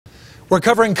We're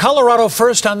covering Colorado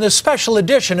first on this special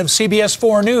edition of CBS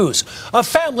 4 News. A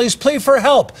family's plea for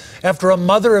help after a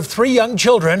mother of 3 young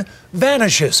children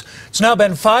vanishes. It's now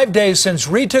been 5 days since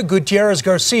Rita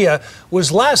Gutierrez-Garcia was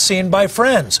last seen by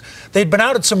friends. They'd been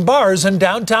out at some bars in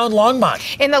downtown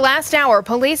Longmont. In the last hour,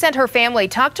 police and her family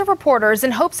talked to reporters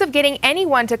in hopes of getting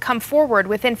anyone to come forward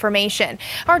with information.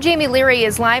 Our Jamie Leary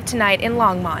is live tonight in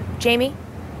Longmont. Jamie?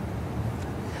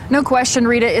 No question,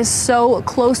 Rita is so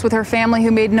close with her family,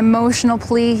 who made an emotional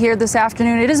plea here this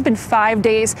afternoon. It has been 5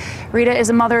 days. Rita is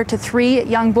a mother to 3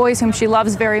 young boys whom she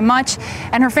loves very much,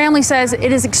 and her family says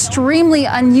it is extremely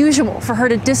unusual for her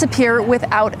to disappear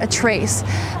without a trace.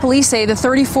 Police say the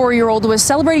 34-year-old was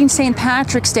celebrating St.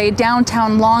 Patrick's Day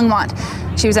downtown Longmont.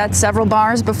 She was at several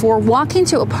bars before walking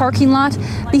to a parking lot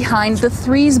behind the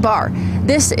Threes bar.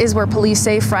 This is where police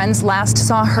say friends last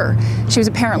saw her. She was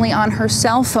apparently on her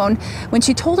cell phone when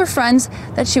she told her friends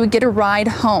that she would get a ride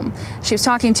home. She was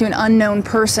talking to an unknown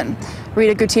person.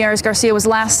 Rita Gutierrez-Garcia was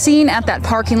last seen at that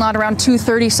parking lot around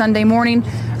 2:30 Sunday morning.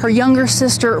 Her younger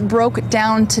sister broke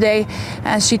down today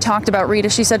as she talked about Rita.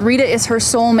 She said Rita is her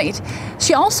soulmate.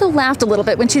 She also laughed a little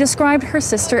bit when she described her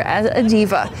sister as a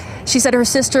diva. She said her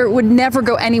sister would never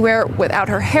go anywhere without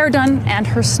her hair done and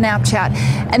her Snapchat.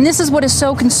 And this is what is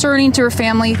so concerning to her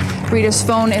family. Rita's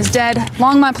phone is dead.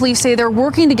 Longmont police say they're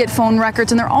working to get phone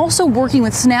records, and they're also working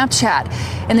with Snapchat.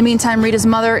 In the meantime, Rita's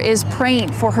mother is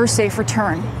praying for her safe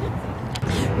return.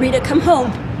 Rita, come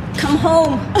home. Come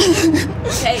home.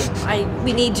 Okay,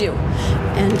 we need you.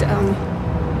 And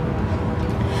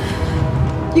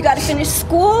you got to finish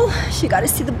school. You got to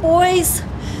see the boys.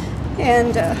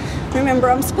 And remember,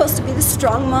 I'm supposed to be the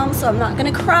strong mom, so I'm not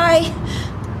going to cry.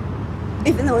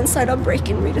 Even though inside I'm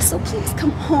breaking, Rita, so please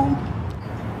come home.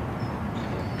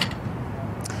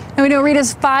 And we know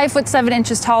Rita's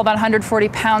 5'7" tall, about 140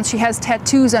 pounds. She has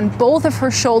tattoos on both of her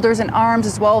shoulders and arms,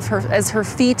 as well as her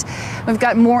feet. We've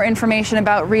got more information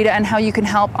about Rita and how you can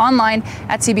help online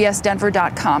at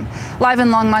cbsdenver.com. Live in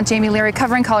Longmont, Jamie Leary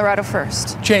covering Colorado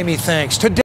First. Jamie, thanks. Today